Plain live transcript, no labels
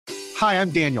Hi,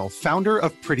 I'm Daniel, founder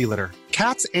of Pretty Litter.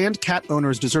 Cats and cat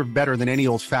owners deserve better than any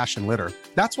old-fashioned litter.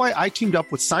 That's why I teamed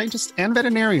up with scientists and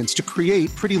veterinarians to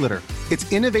create Pretty Litter.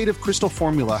 Its innovative crystal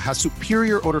formula has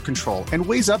superior odor control and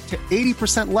weighs up to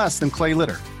 80% less than clay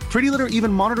litter. Pretty Litter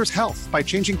even monitors health by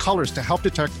changing colors to help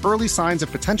detect early signs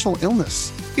of potential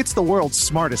illness. It's the world's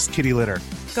smartest kitty litter.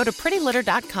 Go to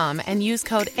prettylitter.com and use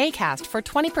code ACAST for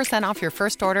 20% off your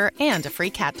first order and a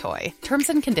free cat toy. Terms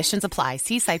and conditions apply.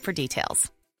 See site for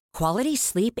details. Quality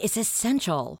sleep is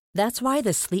essential. That's why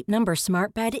the Sleep Number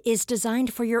Smart Bed is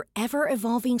designed for your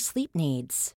ever-evolving sleep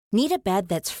needs. Need a bed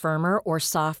that's firmer or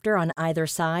softer on either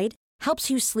side? Helps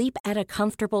you sleep at a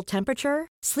comfortable temperature?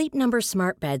 Sleep Number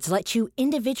Smart Beds let you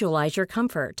individualize your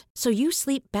comfort, so you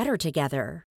sleep better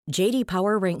together. J.D.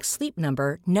 Power ranks Sleep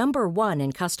Number number 1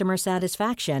 in customer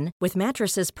satisfaction with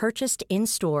mattresses purchased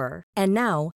in-store. And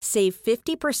now, save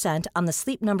 50% on the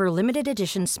Sleep Number Limited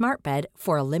Edition Smart Bed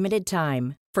for a limited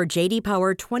time. For J.D.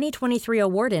 Power 2023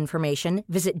 award information,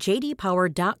 visit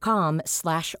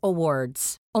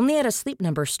jdpower.com/awards. Only at a Sleep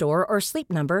Number store or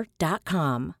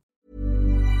sleepnumber.com.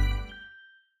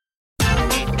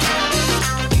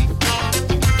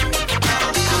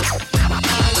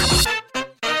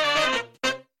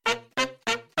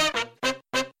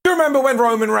 Remember when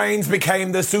Roman Reigns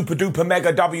became the super duper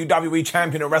mega WWE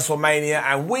champion at WrestleMania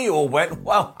and we all went,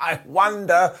 well, I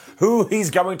wonder who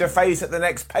he's going to face at the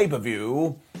next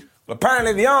pay-per-view? Well,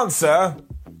 apparently the answer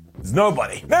is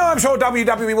nobody. Now I'm sure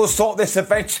WWE will sort this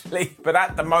eventually, but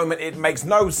at the moment it makes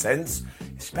no sense,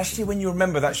 especially when you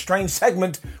remember that strange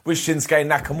segment with Shinsuke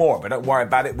Nakamura. But don't worry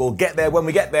about it, we'll get there when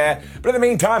we get there. But in the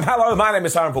meantime, hello, my name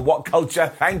is Simon from What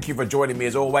Culture. Thank you for joining me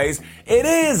as always. It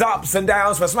is ups and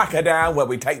downs for SmackDown, where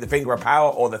we take the finger of power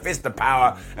or the fist of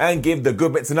power and give the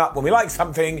good bits an up when we like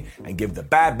something and give the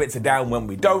bad bits a down when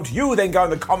we don't. You then go in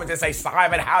the comments and say,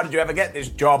 Simon, how did you ever get this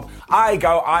job? I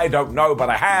go, I don't know, but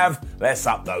I have. Let's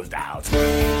up those downs.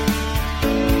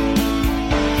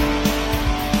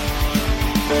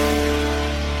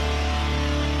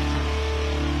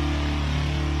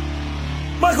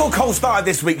 Michael Cole started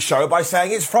this week's show by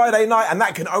saying it's Friday night and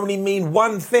that can only mean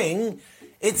one thing.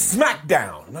 It's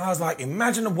SmackDown. And I was like,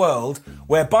 imagine a world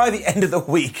where by the end of the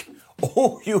week,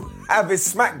 all you have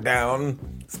is SmackDown.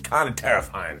 It's kind of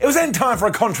terrifying. It was then time for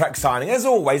a contract signing. As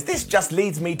always, this just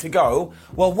leads me to go,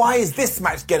 well, why is this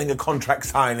match getting a contract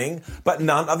signing, but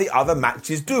none of the other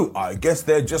matches do? I guess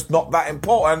they're just not that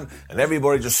important, and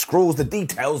everybody just scrawls the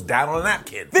details down on a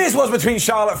napkin. This was between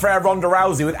Charlotte Flair and Ronda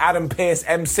Rousey with Adam Pearce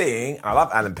emceeing. I love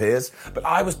Adam Pearce, but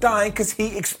I was dying because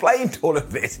he explained all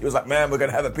of this. He was like, man, we're going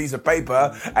to have a piece of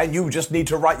paper, and you just need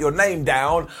to write your name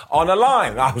down on a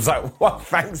line. And I was like, well,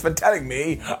 thanks for telling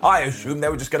me. I assumed they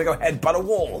were just going to go headbutt a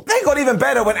wall. They got even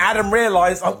better when Adam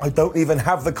realised, I don't even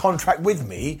have the contract with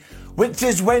me, which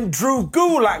is when Drew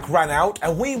Gulak ran out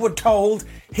and we were told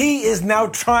he is now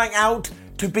trying out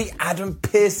to be Adam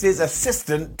Pearce's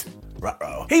assistant.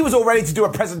 Ruh-roh. He was all ready to do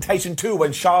a presentation too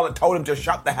when Charlotte told him to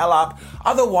shut the hell up,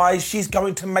 otherwise she's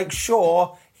going to make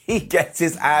sure he gets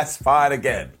his ass fired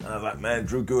again. And I was like, man,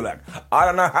 Drew Gulak, I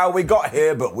don't know how we got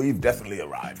here, but we've definitely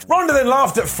arrived. Ronda then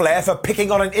laughed at Flair for picking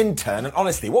on an intern, and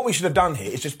honestly, what we should have done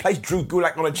here is just place Drew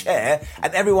Gulak on a chair,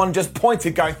 and everyone just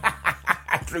pointed going, ha ha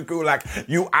ha, Drew Gulak,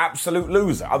 you absolute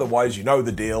loser. Otherwise, you know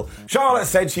the deal. Charlotte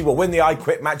said she will win the I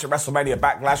Quit match at WrestleMania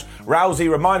Backlash. Rousey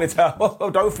reminded her, oh,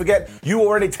 don't forget, you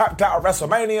already tapped out at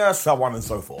WrestleMania, so on and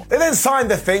so forth. They then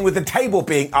signed the thing with the table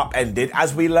being upended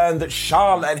as we learned that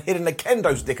Charlotte had hidden a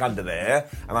kendo stick under there.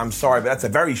 And I'm sorry, but that's a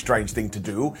very strange thing to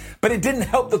do. But it didn't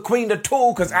help the Queen at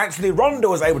all because actually Ronda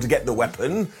was able to get the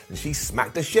weapon and she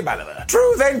smacked the shit out of her.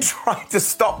 Drew then tried to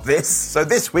stop this. So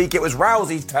this week it was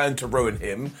Rousey's turn to ruin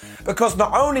him because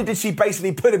not only did she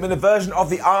basically put him in a version of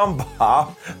the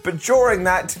armbar, but during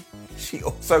that, she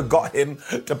also got him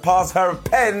to pass her a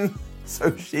pen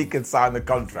so she could sign the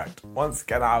contract. Once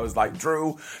again, I was like,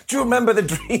 Drew, do you remember the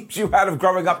dreams you had of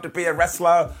growing up to be a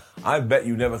wrestler? I bet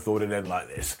you never thought it'd end like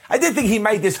this. I did think he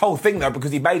made this whole thing, though,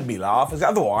 because he made me laugh, because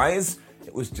otherwise,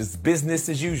 it was just business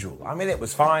as usual. I mean, it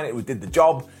was fine, it did the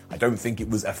job. I don't think it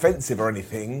was offensive or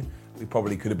anything. We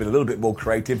probably could have been a little bit more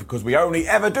creative, because we only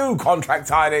ever do contract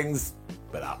signings.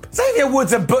 But up. Xavier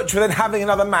Woods and Butch were then having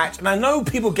another match, and I know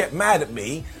people get mad at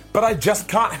me, but I just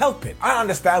can't help it. I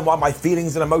understand why my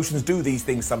feelings and emotions do these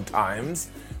things sometimes.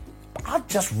 I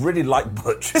just really like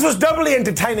Butch. This was doubly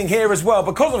entertaining here as well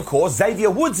because, of course, Xavier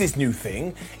Woods' new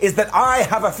thing is that I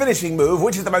have a finishing move,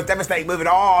 which is the most devastating move in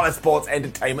all of sports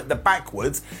entertainment, the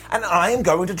backwards, and I am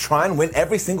going to try and win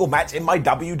every single match in my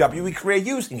WWE career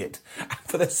using it. And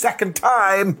for the second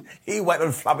time, he went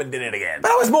and flub and did it again.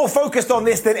 But I was more focused on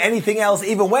this than anything else,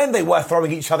 even when they were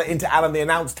throwing each other into Alan the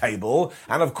announce table,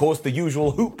 and of course the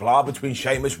usual hoopla between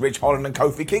Sheamus, Rich Holland and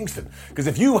Kofi Kingston. Because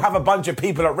if you have a bunch of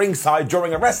people at ringside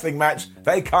during a wrestling match,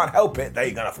 they can't help it,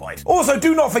 they're gonna fight. Also,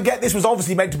 do not forget this was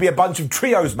obviously meant to be a bunch of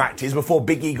trios matches before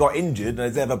Big E got injured, and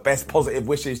as ever, best positive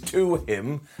wishes to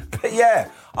him. But yeah,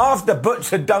 after Butch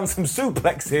had done some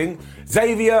suplexing,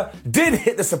 Xavier did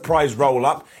hit the surprise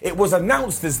roll-up. It was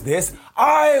announced as this.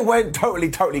 I went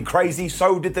totally crazy,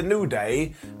 so did the New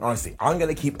Day. And honestly, I'm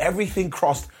going to keep everything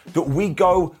crossed that we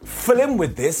go full in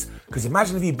with this, because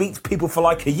imagine if he beats people for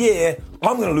like a year,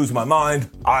 I'm going to lose my mind.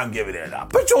 I'm giving it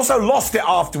up. Butch also lost it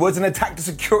afterwards and attacked a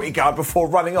security guard before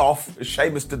running off.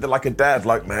 Sheamus did like a dad,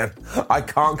 like, man, I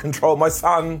can't control my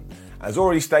son. As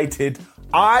already stated,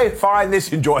 I find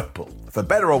this enjoyable. For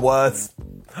better or worse,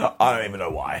 I don't even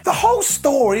know why. The whole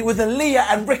story with Aaliyah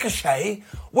and Ricochet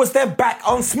was they're back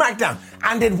on SmackDown.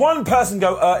 And did one person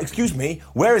go, excuse me,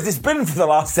 where has this been for the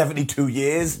last 72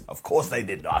 years? Of course they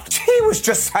did not. She was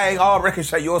just saying, oh,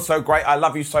 Ricochet, you're so great, I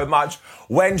love you so much,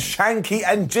 when Shanky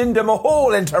and Jinder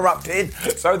Mahal interrupted.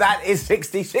 So that is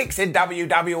 66 in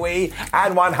WWE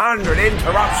and 100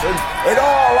 interruptions in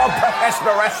all of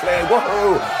professional wrestling.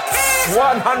 Woohoo!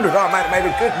 100. Oh, man, it made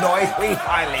a good noise. We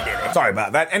finally did it. Sorry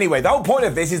about that. Anyway, the whole point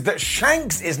of this is that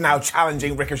Shanks is now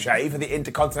challenging Ricochet for the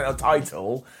Intercontinental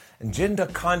title, and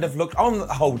Jinder kind of looked on the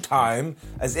whole time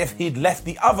as if he'd left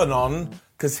the oven on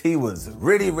because he was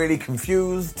really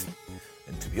confused.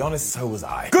 And to be honest, so was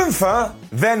I. Gunther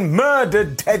then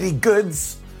murdered Teddy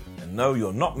Goods. No,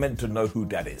 you're not meant to know who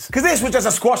that is. Because this was just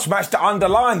a squash match to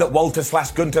underline that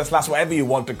Walter/Gunther/ whatever you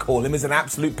want to call him is an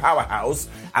absolute powerhouse.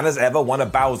 And as ever, one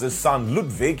of Bowser's son,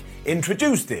 Ludwig,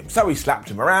 introduced him. So he slapped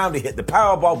him around, he hit the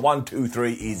powerbomb, 1, 2,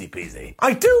 3, easy peasy.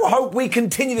 I do hope we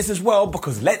continue this as well,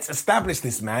 because let's establish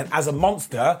this man as a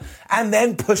monster and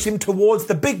then push him towards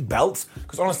the big belts.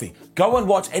 Because honestly, go and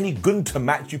watch any Gunther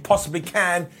match you possibly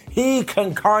can. He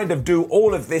can kind of do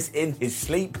all of this in his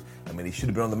sleep. I mean, he should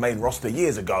have been on the main roster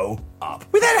years ago. Up.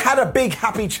 We then had a big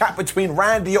happy chat between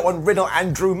Randy Orton, Riddle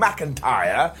and Drew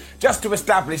McIntyre, just to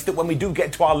establish that when we do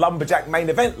get to our Lumberjack main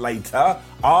event later,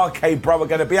 RK Bro are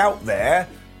going to be out there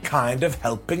kind of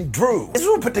helping Drew. This was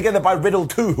all put together by Riddle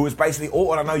too, who was basically,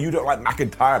 Orton, I know you don't like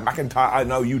McIntyre. McIntyre, I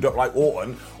know you don't like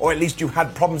Orton. Or at least you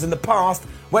had problems in the past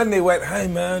when they went, hey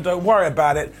man, don't worry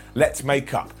about it, let's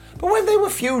make up. But when they were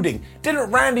feuding,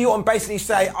 didn't Randy Orton basically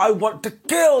say, I want to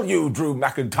kill you, Drew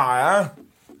McIntyre?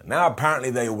 And now apparently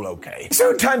they're all okay. It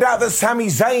soon turned out that Sami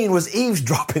Zayn was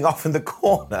eavesdropping off in the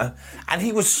corner, and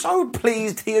he was so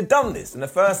pleased he had done this. And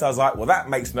at first I was like, well, that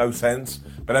makes no sense.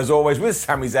 But as always with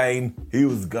Sami Zayn, he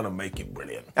was gonna make it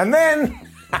brilliant. And then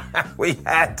we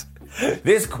had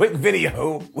this quick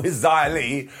video with Xia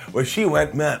Li where she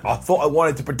went, man, I thought I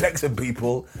wanted to protect some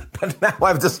people, but now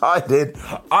I've decided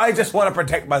I just want to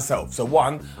protect myself. So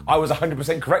one, I was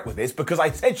 100% correct with this because I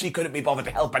said she couldn't be bothered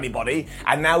to help anybody,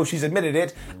 and now she's admitted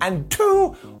it. And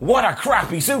two, what a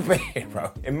crappy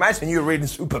superhero. Imagine you're reading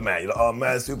Superman. You're like, oh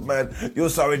man, Superman, you're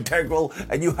so integral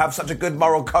and you have such a good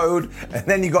moral code. And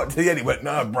then you got to the end, you went,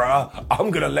 no, bruh,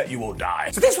 I'm going to let you all die.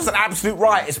 So this was an absolute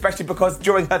riot, especially because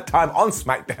during her time on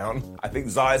SmackDown, I think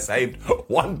Xia saved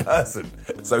one person.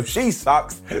 So she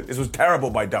sucks. This was terrible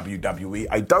by WWE.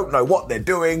 I don't know what they're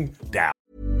doing. Down.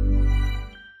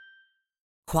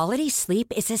 Quality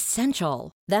sleep is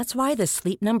essential. That's why the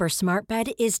Sleep Number Smart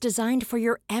Bed is designed for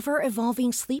your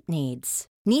ever-evolving sleep needs.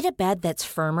 Need a bed that's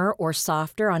firmer or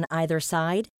softer on either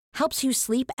side? Helps you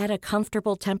sleep at a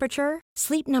comfortable temperature?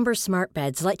 Sleep Number Smart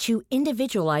Beds let you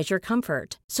individualize your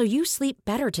comfort so you sleep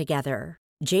better together.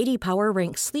 J.D. Power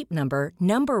ranks Sleep Number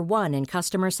number 1 in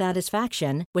customer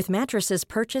satisfaction with mattresses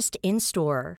purchased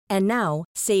in-store. And now,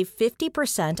 save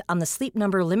 50% on the Sleep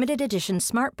Number Limited Edition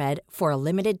Smart Bed for a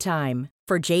limited time.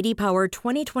 For J.D. Power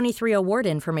 2023 award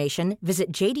information,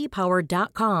 visit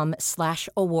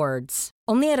jdpower.com/awards.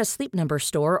 Only at a Sleep Number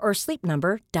store or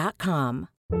sleepnumber.com.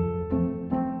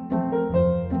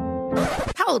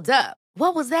 Hold up.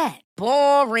 What was that?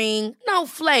 Boring. No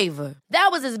flavor. That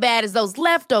was as bad as those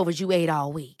leftovers you ate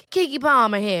all week. Keke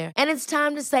Palmer here, and it's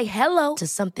time to say hello to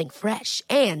something fresh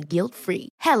and guilt-free.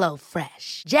 Hello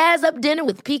Fresh. Jazz up dinner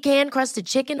with pecan-crusted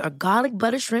chicken or garlic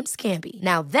butter shrimp scampi.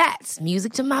 Now that's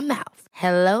music to my mouth.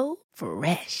 Hello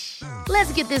Fresh.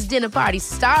 Let's get this dinner party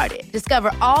started.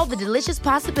 Discover all the delicious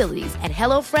possibilities at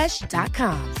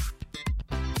HelloFresh.com.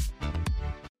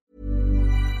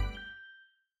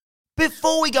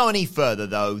 Before we go any further,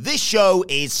 though, this show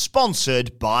is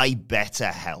sponsored by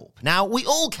BetterHelp. Now, we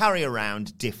all carry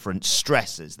around different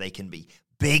stressors. They can be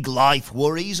big life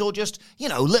worries or just,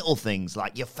 little things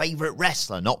like your favorite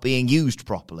wrestler not being used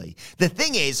properly. The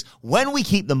thing is, when we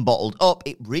keep them bottled up,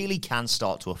 it really can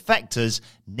start to affect us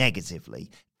negatively.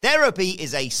 Therapy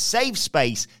is a safe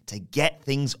space to get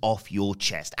things off your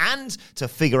chest and to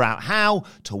figure out how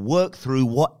to work through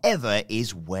whatever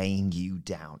is weighing you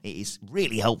down. It is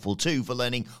really helpful too for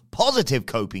learning positive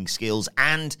coping skills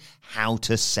and how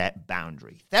to set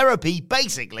boundaries. Therapy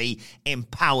basically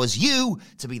empowers you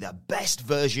to be the best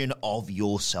version of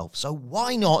yourself. So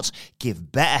why not give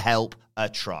BetterHelp a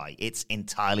try? It's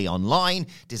entirely online,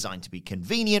 designed to be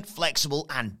convenient, flexible,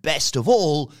 and best of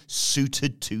all,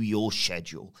 suited to your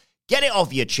schedule. Get it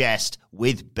off your chest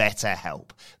with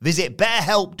BetterHelp. Visit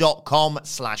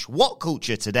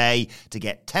betterhelp.com/whatculture today to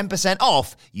get 10%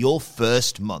 off your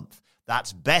first month.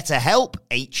 That's BetterHelp,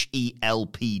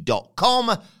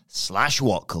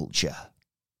 HELP.com/whatculture.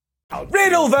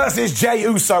 Riddle versus Jey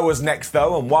Uso was next,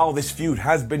 though, and while this feud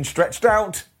has been stretched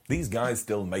out, these guys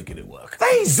still making it work.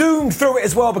 They zoomed through it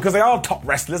as well because they are top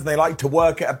wrestlers and they like to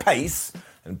work at a pace.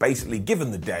 And basically, given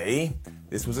the day,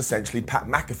 this was essentially Pat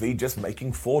McAfee just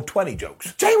making 420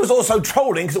 jokes. Jey was also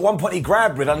trolling because at one point he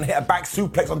grabbed Riddle and hit a back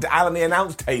suplex onto Alan the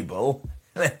announce table.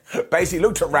 And then basically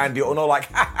looked at Randy Orton all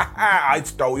like, ha, I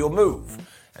stole your move.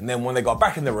 And then when they got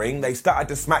back in the ring, they started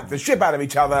to smack the shit out of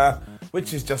each other,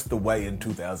 which is just the way in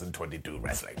 2022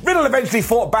 wrestling. Riddle eventually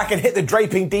fought back and hit the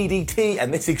draping DDT,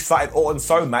 and this excited Orton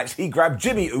so much, he grabbed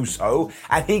Jimmy Uso,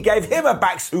 and he gave him a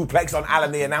back suplex on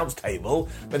Alan the announce table,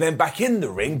 but then back in the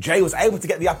ring, Jey was able to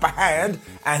get the upper hand,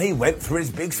 and he went through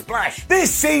his big splash.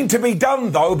 This seemed to be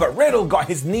done though, but Riddle got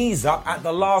his knees up at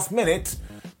the last minute,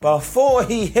 before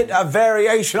he hit a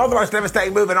variation of the most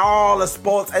devastating move in all of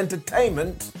sports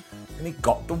entertainment, and he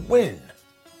got the win.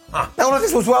 Now, all of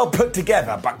this was well put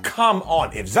together, but come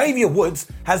on, if Xavier Woods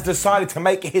has decided to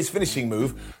make it his finishing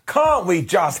move, can't we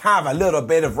just have a little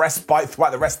bit of respite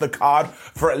throughout the rest of the card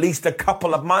for at least a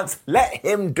couple of months? Let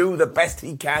him do the best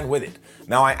he can with it.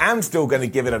 Now, I am still going to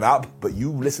give it an up, but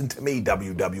you listen to me,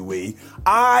 WWE.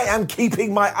 I am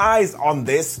keeping my eyes on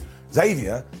this.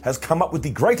 Xavier has come up with the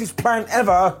greatest plan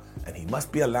ever, and he must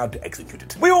be allowed to execute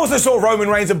it. We also saw Roman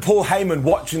Reigns and Paul Heyman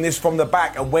watching this from the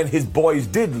back, and when his boys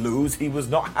did lose, he was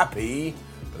not happy.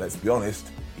 But let's be honest,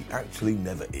 he actually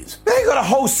never is. They got a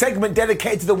whole segment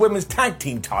dedicated to the women's tag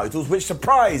team titles, which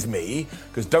surprised me,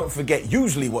 because don't forget,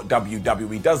 usually what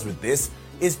WWE does with this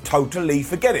is totally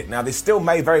forget it. Now, this still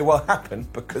may very well happen,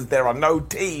 because there are no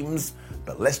teams,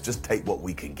 but let's just take what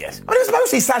we can get. And it was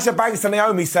mostly Sasha Banks and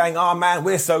Naomi saying, oh man,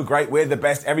 we're so great, we're the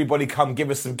best, everybody come give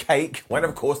us some cake, when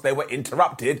of course they were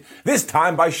interrupted, this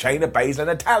time by Shayna Baszler and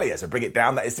Natalya. So bring it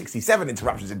down, that is 67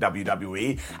 interruptions in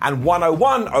WWE and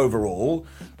 101 overall.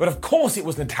 But of course it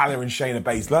was Natalya and Shayna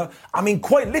Baszler. I mean,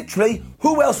 quite literally,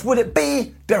 who else would it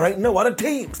be? There ain't no other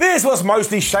teams. This was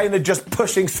mostly Shayna just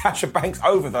pushing Sasha Banks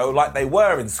over though, like they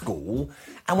were in school.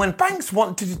 And when Banks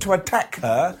wanted to attack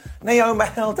her, Naomi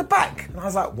held her back. And I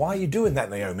was like, why are you doing that,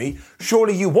 Naomi?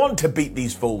 Surely you want to beat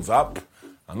these fools up.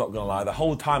 I'm not going to lie, the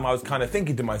whole time I was kind of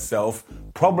thinking to myself,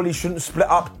 probably shouldn't split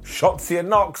up Shotzi and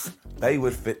Nox. They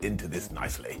would fit into this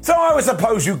nicely. So I would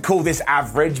suppose you'd call this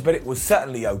average, but it was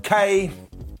certainly okay.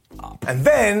 And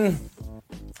then,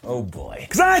 oh boy.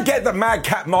 Because I get that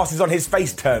Madcap Moss is on his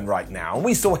face turn right now, and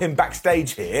we saw him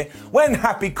backstage here when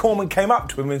Happy Coleman came up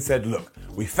to him and said, look,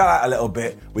 we fell out a little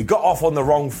bit, we got off on the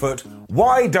wrong foot,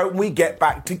 why don't we get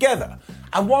back together?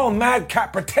 And while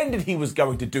Madcap pretended he was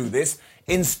going to do this,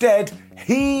 instead,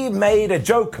 he made a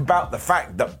joke about the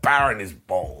fact that Baron is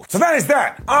bald. So that is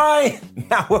that. I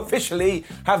now officially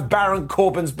have Baron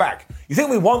Corbin's back. You think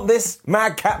we want this,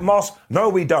 Madcap Moss? No,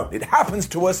 we don't. It happens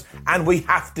to us, and we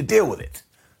have to deal with it.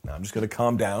 Now, I'm just going to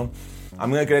calm down.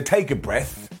 I'm going to take a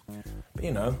breath. But,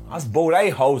 you know, us bald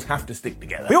a-holes have to stick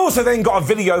together. We also then got a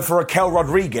video for Raquel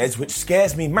Rodriguez, which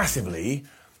scares me massively,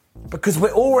 because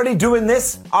we're already doing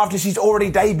this after she's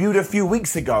already debuted a few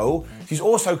weeks ago. She's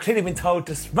also clearly been told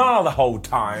to smile the whole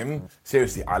time.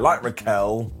 Seriously, I like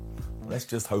Raquel. Let's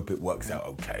just hope it works out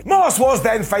okay. Moss was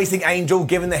then facing Angel,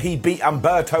 given that he beat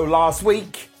Humberto last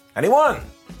week, and he won.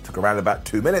 Took around about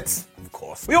 2 minutes, of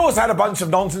course. We also had a bunch of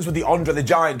nonsense with the Andre the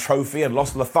Giant trophy and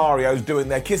Los Lotharios doing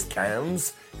their kiss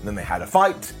cams, and then they had a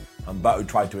fight. Humberto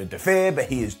tried to interfere, but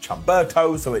he is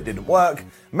Chumberto, so it didn't work.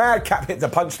 Madcap hit the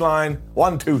punchline.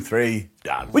 1, 2, 3,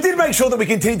 done. We did make sure that we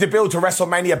continued to build to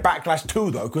WrestleMania Backlash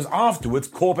 2, though, because afterwards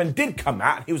Corbin did come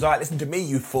out. He was like, listen to me,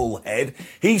 you fool head.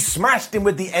 He smashed him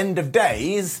with the End of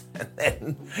Days, and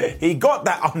then he got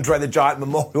that Andre the Giant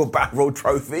Memorial Battle Royal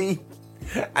trophy,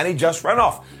 and he just ran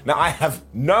off. Now, I have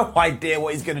no idea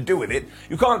what he's going to do with it.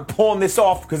 You can't pawn this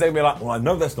off because they'll be like, well, I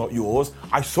know that's not yours.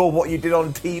 I saw what you did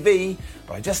on TV.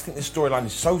 But I just think this storyline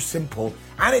is so simple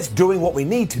and it's doing what we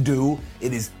need to do.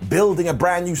 It is building a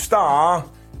brand new star.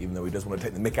 Even though he doesn't want to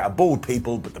take the mick out of bald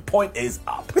people, but the point is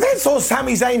up. We then saw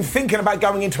Sami Zayn thinking about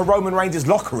going into Roman Reigns'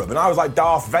 locker room, and I was like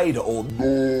Darth Vader or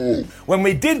no. When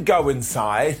we did go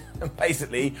inside,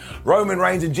 basically, Roman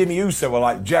Reigns and Jimmy Uso were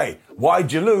like, Jay,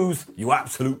 why'd you lose, you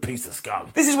absolute piece of scum?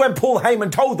 This is when Paul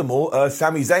Heyman told them all,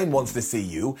 Sami Zayn wants to see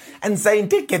you, and Zayn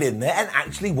did get in there, and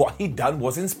actually what he'd done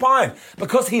was inspired,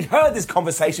 because he'd heard this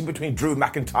conversation between Drew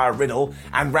McIntyre, Riddle,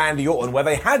 and Randy Orton, where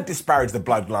they had disparaged the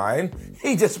bloodline.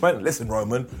 He just went, listen,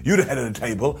 Roman, you're the head of the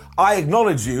table, I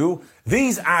acknowledge you,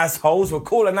 these assholes were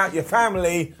calling out your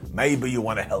family, maybe you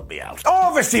want to help me out.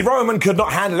 Obviously, Roman could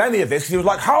not handle any of this, he was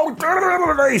like, how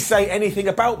dare they say anything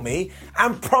about me,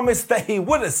 and promised that he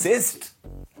would assist.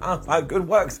 Oh, good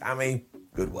work, Sammy.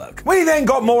 Good work. We then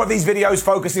got more of these videos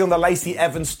focusing on the Lacey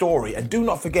Evans story, and do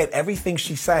not forget, everything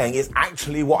she's saying is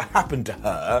actually what happened to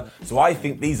her, so I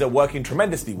think these are working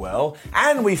tremendously well,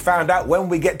 and we found out when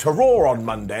we get to Raw on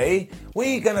Monday,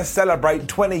 we're gonna celebrate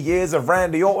 20 years of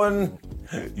Randy Orton.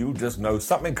 You just know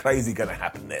something crazy gonna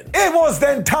happen then. It was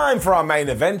then time for our main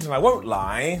event, and I won't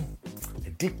lie, I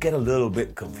did get a little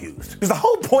bit confused. Because the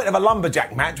whole point of a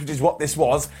lumberjack match, which is what this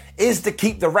was, is to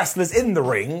keep the wrestlers in the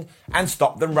ring and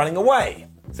stop them running away.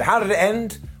 So how did it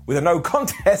end? With a no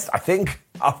contest, I think,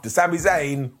 after Sami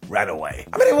Zayn ran away.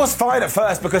 I mean, it was fine at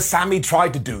first because Sami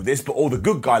tried to do this, but all the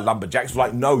good guy lumberjacks were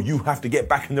like, no, you have to get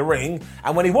back in the ring.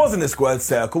 And when he was in the squared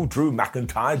circle, Drew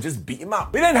McIntyre just beat him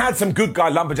up. We then had some good guy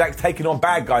lumberjacks taking on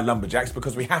bad guy lumberjacks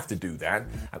because we have to do that.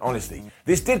 And honestly,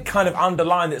 this did kind of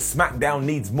underline that SmackDown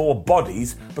needs more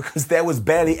bodies because there was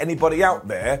barely anybody out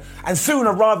there. And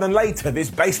sooner rather than later, this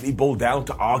basically boiled down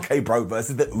to RK Bro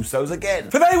versus the Usos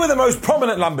again. For they were the most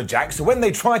prominent lumberjacks, so when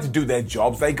they tried to do their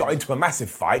jobs, they got into a massive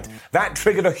fight. That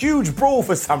triggered a huge brawl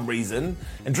for some reason,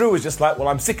 and Drew was just like, well,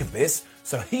 I'm sick of this,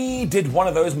 so he did one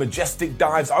of those majestic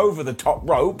dives over the top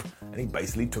rope, and he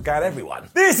basically took out everyone.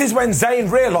 This is when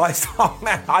Zayn realised, oh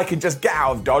man, I can just get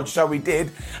out of Dodge, so he did,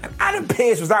 and Adam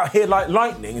Pearce was out here like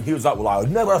lightning, and he was like, well, I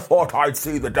never thought I'd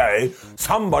see the day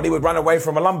somebody would run away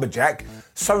from a lumberjack,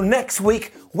 so next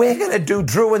week, we're gonna do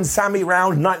Drew and Sami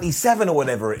round 97 or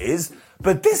whatever it is,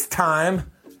 but this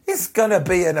time, it's gonna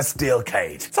be in a steel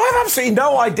cage. So I have absolutely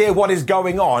no idea what is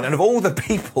going on, and of all the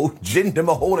people, Jinder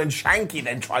Mahal and Shanky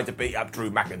then tried to beat up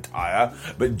Drew McIntyre,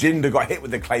 but Jinder got hit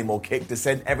with the Claymore kick to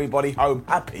send everybody home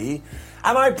happy,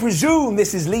 and I presume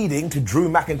this is leading to Drew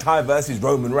McIntyre versus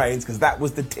Roman Reigns, because that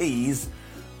was the tease,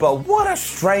 but what a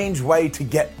strange way to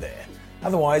get there.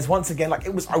 Otherwise, once again, like,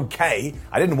 it was okay.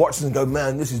 I didn't watch this and go,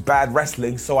 man, this is bad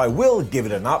wrestling, so I will give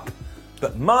it an up.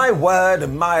 But my word,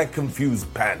 am I a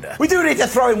confused panda. We do need to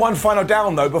throw in one final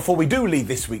down, though, before we do leave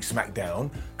this week's SmackDown,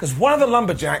 because one of the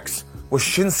lumberjacks was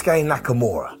Shinsuke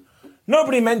Nakamura.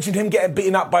 Nobody mentioned him getting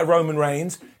beaten up by Roman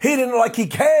Reigns. He didn't look like he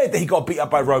cared that he got beat up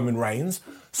by Roman Reigns.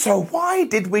 So why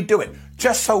did we do it?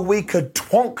 Just so we could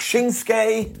twonk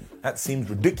Shinsuke? That seems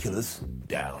ridiculous.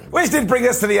 Down. Which did bring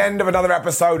us to the end of another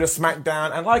episode of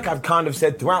SmackDown, and like I've kind of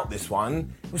said throughout this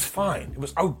one, it was fine. It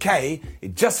was okay.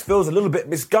 It just feels a little bit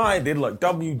misguided, like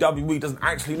WWE doesn't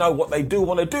actually know what they do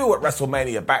want to do at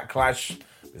WrestleMania Backlash.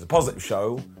 It's a positive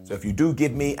show, so if you do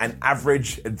give me an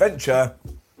average adventure,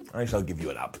 I shall give you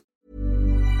an up.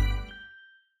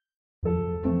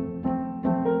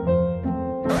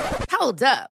 Hold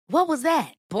up. What was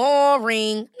that?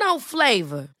 Boring. No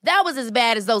flavor. That was as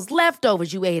bad as those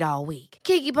leftovers you ate all week.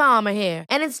 Keke Palmer here,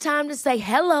 and it's time to say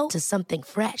hello to something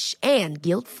fresh and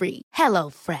guilt-free. Hello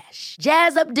Fresh.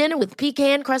 Jazz up dinner with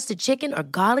pecan-crusted chicken or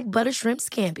garlic butter shrimp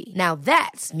scampi. Now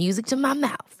that's music to my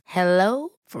mouth. Hello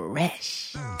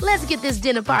Fresh. Let's get this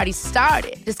dinner party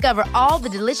started. Discover all the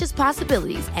delicious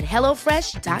possibilities at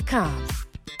HelloFresh.com.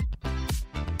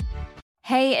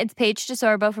 Hey, it's Paige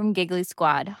DeSorbo from Giggly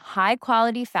Squad. High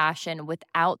quality fashion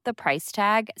without the price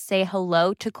tag. Say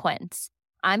hello to Quince.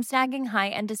 I'm snagging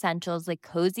high-end essentials like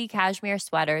cozy cashmere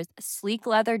sweaters, sleek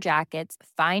leather jackets,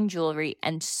 fine jewelry,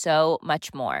 and so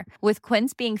much more. With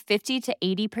Quince being 50 to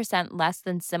 80% less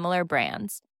than similar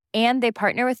brands. And they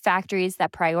partner with factories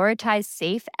that prioritize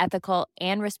safe, ethical,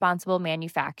 and responsible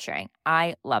manufacturing.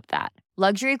 I love that.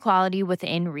 Luxury quality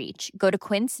within reach. Go to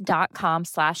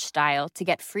quince.com/style to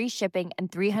get free shipping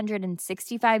and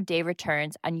 365-day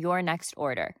returns on your next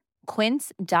order.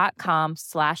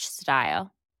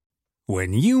 Quince.com/style.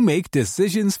 When you make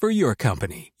decisions for your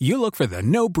company, you look for the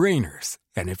no-brainers.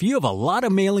 And if you have a lot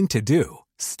of mailing to do,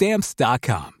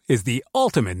 Stamps.com is the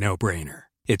ultimate no-brainer.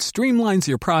 It streamlines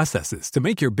your processes to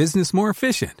make your business more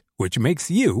efficient, which makes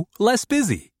you less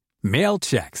busy. Mail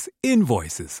checks,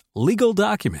 invoices, legal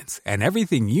documents, and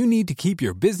everything you need to keep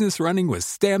your business running with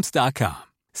Stamps.com.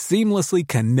 Seamlessly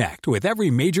connect with every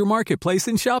major marketplace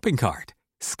and shopping cart.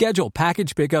 Schedule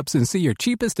package pickups and see your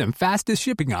cheapest and fastest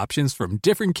shipping options from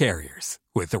different carriers,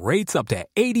 with rates up to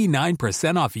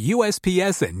 89% off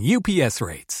USPS and UPS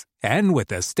rates. And with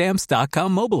the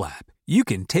Stamps.com mobile app, you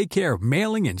can take care of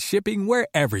mailing and shipping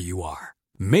wherever you are.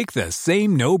 Make the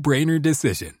same no-brainer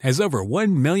decision as over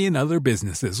 1 million other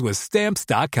businesses with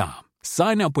Stamps.com.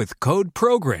 Sign up with code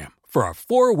PROGRAM for a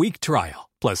 4-week trial,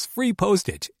 plus free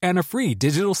postage and a free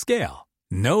digital scale.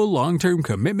 No long-term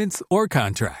commitments or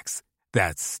contracts.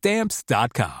 That's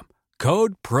Stamps.com.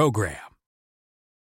 Code PROGRAM.